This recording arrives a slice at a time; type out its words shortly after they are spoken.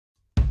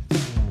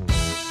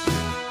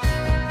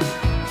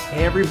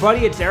Hey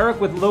everybody, it's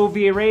Eric with Low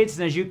VA Rates,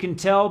 and as you can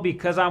tell,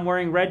 because I'm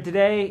wearing red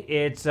today,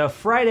 it's a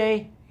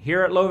Friday.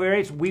 Here at Low VA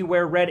Rates, we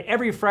wear red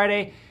every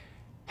Friday.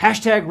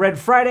 Hashtag Red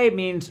Friday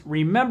means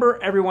remember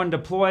everyone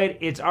deployed.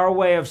 It's our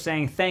way of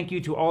saying thank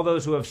you to all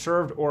those who have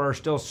served or are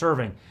still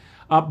serving.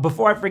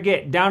 Before I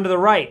forget, down to the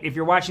right, if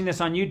you're watching this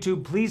on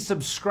YouTube, please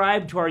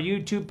subscribe to our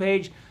YouTube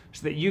page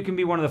so that you can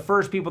be one of the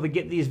first people to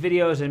get these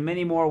videos and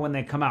many more when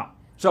they come out.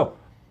 So,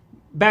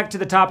 back to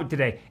the topic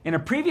today. In a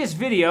previous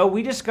video,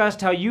 we discussed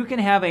how you can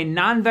have a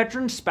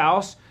non-veteran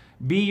spouse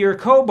be your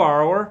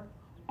co-borrower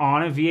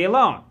on a VA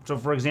loan. So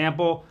for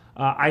example,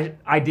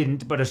 I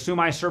didn't, but assume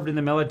I served in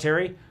the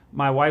military.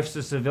 My wife's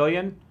a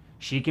civilian.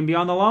 She can be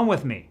on the loan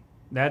with me.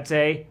 That's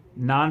a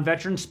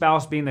non-veteran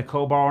spouse being the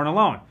co-borrower on a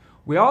loan.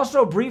 We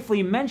also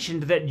briefly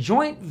mentioned that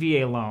joint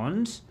VA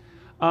loans,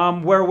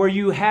 where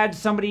you had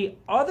somebody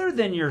other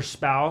than your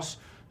spouse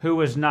who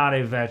was not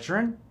a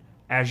veteran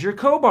as your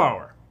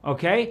co-borrower,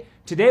 okay?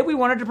 Today we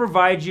wanted to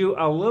provide you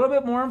a little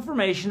bit more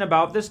information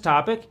about this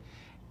topic,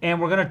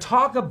 and we're going to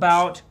talk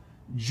about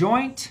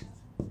joint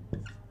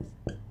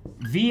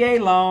VA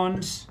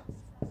loans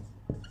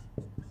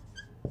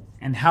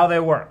and how they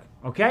work,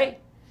 okay?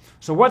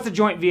 So what's a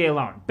joint VA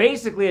loan?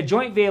 Basically, a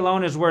joint VA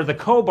loan is where the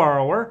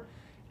co-borrower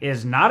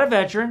is not a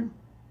veteran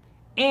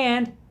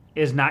and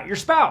is not your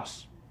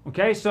spouse,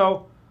 okay?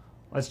 So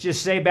let's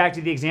just say, back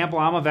to the example,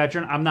 I'm a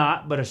veteran. I'm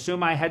not, but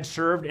assume I had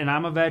served and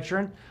I'm a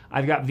veteran.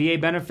 I've got VA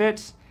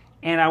benefits,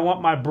 and I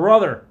want my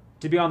brother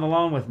to be on the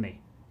loan with me.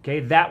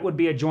 Okay, that would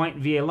be a joint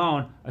VA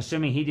loan,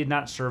 assuming he did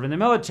not serve in the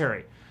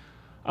military.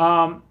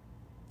 In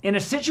a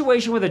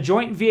situation with a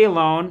joint VA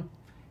loan,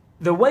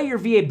 the way your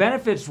VA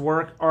benefits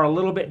work are a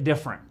little bit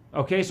different.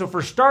 Okay, so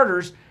for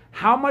starters,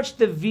 how much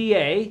the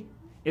VA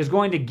is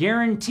going to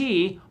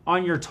guarantee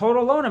on your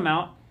total loan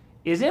amount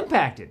is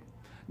impacted.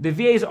 The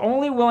VA is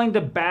only willing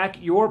to back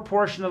your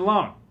portion of the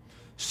loan.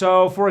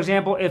 So, for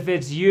example, if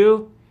it's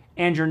you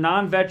and your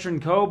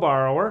non-veteran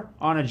co-borrower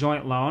on a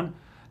joint loan,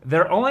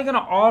 they're only going to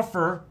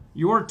offer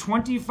your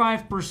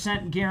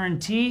 25%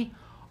 guarantee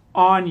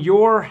on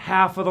your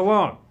half of the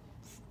loan.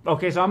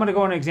 Okay, so I'm going to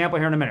go into an example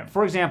here in a minute.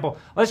 For example,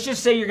 let's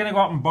just say you're going to go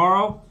out and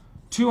borrow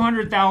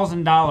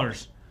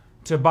 $200,000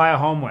 to buy a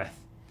home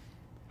with.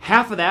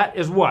 Half of that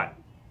is what?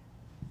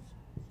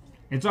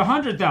 It's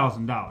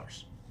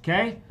 $100,000.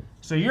 Okay?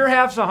 So your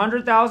half's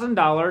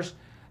 $100,000.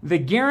 The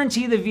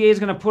guarantee the VA is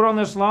going to put on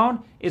this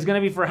loan is going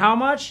to be for how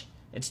much?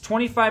 It's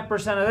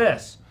 25% of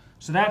this.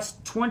 So that's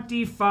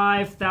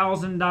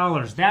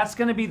 $25,000. That's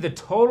going to be the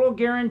total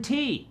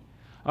guarantee.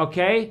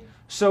 Okay?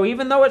 So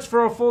even though it's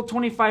for a full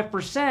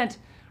 25%,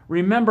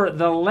 remember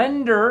the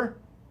lender,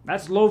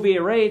 that's Low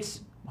VA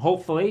Rates,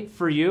 hopefully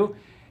for you,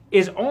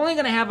 is only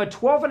going to have a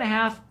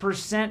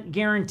 12.5%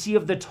 guarantee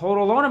of the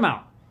total loan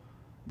amount.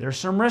 There's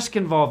some risk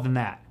involved in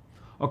that.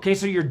 Okay,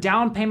 so your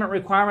down payment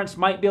requirements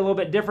might be a little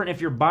bit different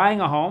if you're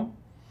buying a home.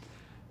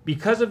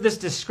 Because of this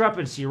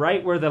discrepancy,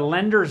 right, where the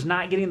lender is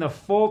not getting the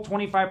full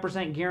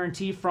 25%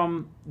 guarantee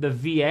from the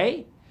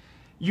VA,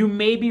 you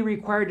may be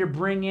required to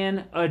bring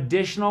in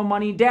additional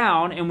money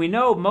down. And we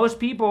know most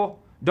people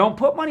don't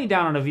put money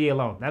down on a VA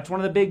loan. That's one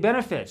of the big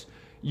benefits.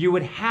 You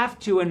would have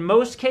to, in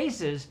most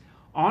cases,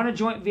 on a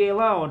joint VA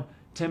loan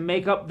to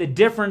make up the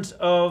difference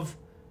of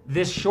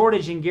this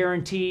shortage in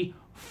guarantee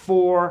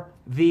for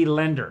the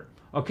lender.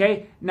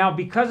 Okay, now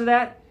because of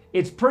that,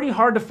 it's pretty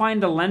hard to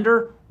find a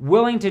lender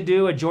willing to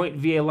do a joint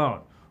VA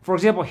loan. For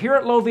example, here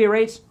at Low VA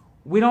Rates,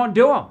 we don't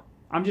do them.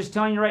 I'm just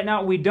telling you right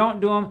now, we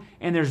don't do them,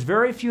 and there's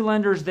very few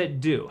lenders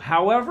that do.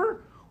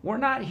 However, we're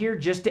not here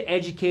just to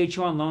educate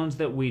you on loans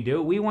that we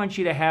do. We want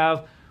you to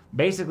have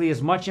basically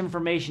as much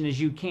information as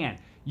you can.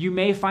 You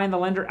may find the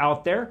lender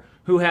out there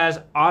who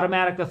has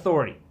automatic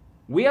authority.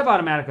 We have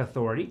automatic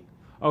authority,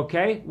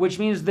 okay, which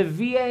means the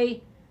VA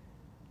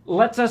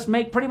lets us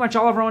make pretty much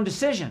all of our own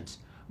decisions.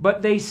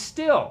 But they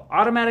still,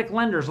 automatic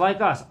lenders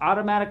like us,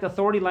 automatic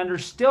authority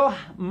lenders still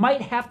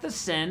might have to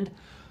send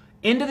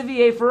into the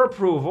VA for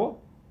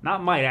approval,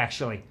 not might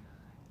actually,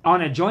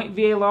 on a joint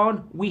VA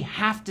loan, we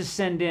have to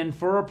send in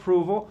for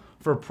approval,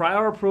 for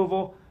prior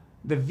approval.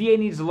 The VA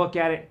needs to look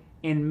at it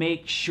and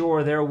make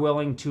sure they're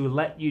willing to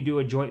let you do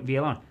a joint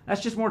VA loan.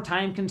 That's just more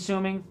time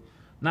consuming,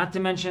 not to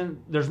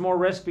mention there's more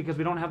risk because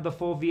we don't have the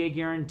full VA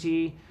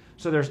guarantee.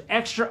 So there's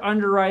extra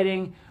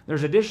underwriting,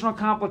 there's additional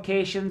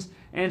complications,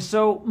 and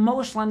so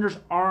most lenders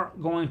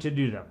aren't going to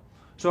do them.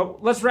 So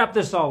let's wrap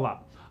this all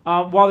up.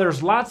 While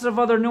there's lots of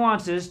other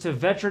nuances to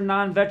veteran,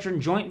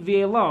 non-veteran joint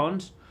VA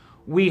loans,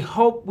 we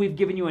hope we've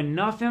given you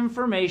enough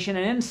information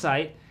and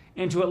insight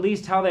into at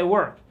least how they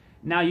work.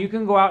 Now you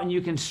can go out and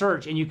you can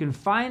search and you can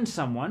find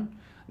someone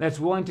that's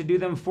willing to do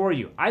them for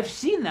you. I've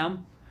seen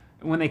them.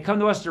 When they come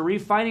to us to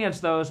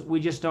refinance those, we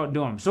just don't do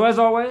them. So as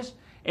always,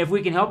 if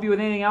we can help you with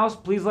anything else,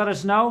 please let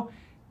us know.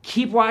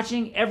 Keep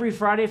watching every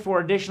Friday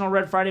for additional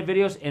Red Friday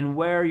videos and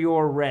wear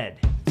your red.